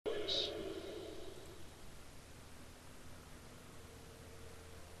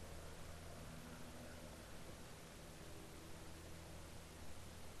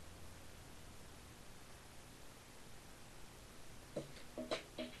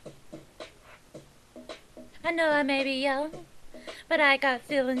I know I may be young, but I got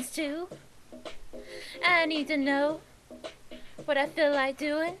feelings too. I need to know what I feel like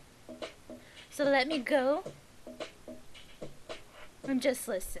doing, so let me go and just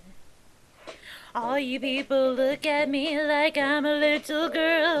listen. All you people look at me like I'm a little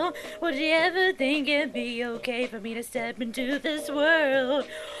girl. Would you ever think it'd be okay for me to step into this world?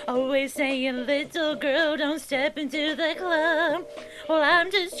 Always saying, little girl, don't step into the club. Well, I'm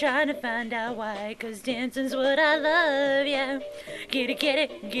just trying to find out why, 'cause dancing's what I love, yeah. Get it, get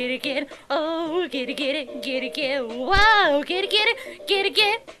it, get it, get it. Oh, get it, get it, get it, get it. Whoa, get it, get it, get it,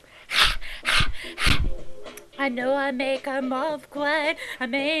 get it. I know I may come off quiet, I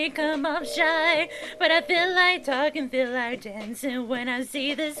may come off shy, but I feel like talking, feel like dancing when I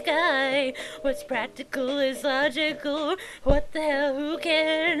see the sky. What's practical is logical, what the hell, who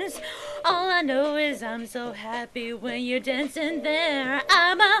cares? All I know is I'm so happy when you're dancing there.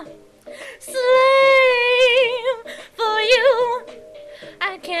 I'm a slave for you.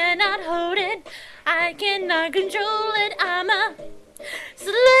 I cannot hold it, I cannot control it. I'm a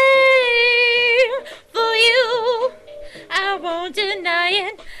slave for you. I won't deny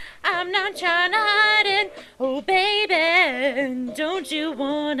it, I'm not trying to hide it. Oh baby, don't you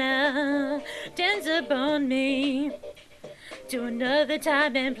wanna dance upon me to another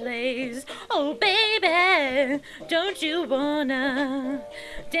time and place? Oh baby, don't you wanna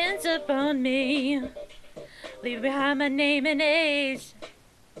dance upon me? Leave behind my name and age.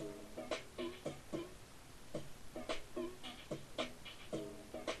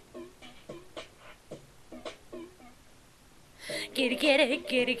 Get it, get it,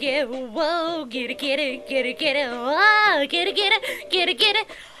 get it, get it, whoa, get it, get it, get it, get it, whoa, get it, get it, get it, get it.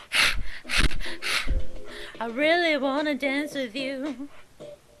 I really wanna dance with you.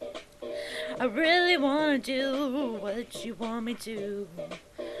 I really wanna do what you want me to.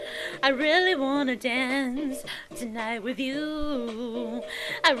 I really wanna dance tonight with you.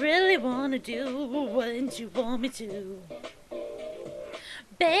 I really wanna do what you want me to.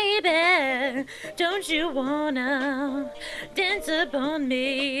 Baby, don't you wanna dance upon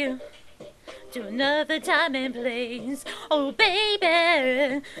me to another time and place? Oh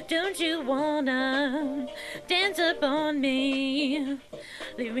baby, don't you wanna dance upon me?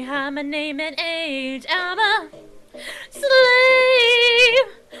 Leave behind my name and age. I'm a slave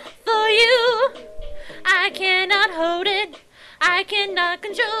for you. I cannot hold it, I cannot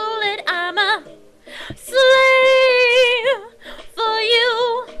control it. I'm a slave for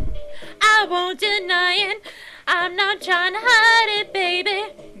you. I won't deny it, I'm not trying to hide it, baby.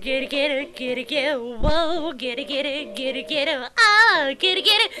 Get it, get it, get it, get it, whoa, get it, get it, get it, get it, ah, get it,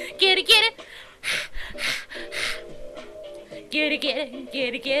 get it, get it, get it. Get it, get it,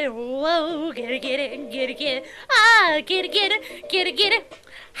 get it, get it, whoa, get it, get it, get it, get it, ah, get it, get it, get it, get it.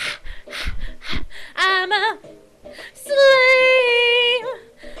 I'm a slave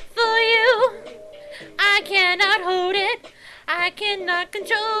for you. I cannot hold it, I cannot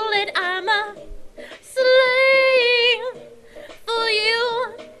control it. I'm a slave for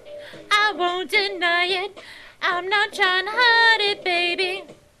you. I won't deny it, I'm not trying to hide it, baby.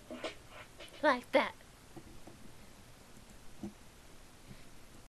 Like that.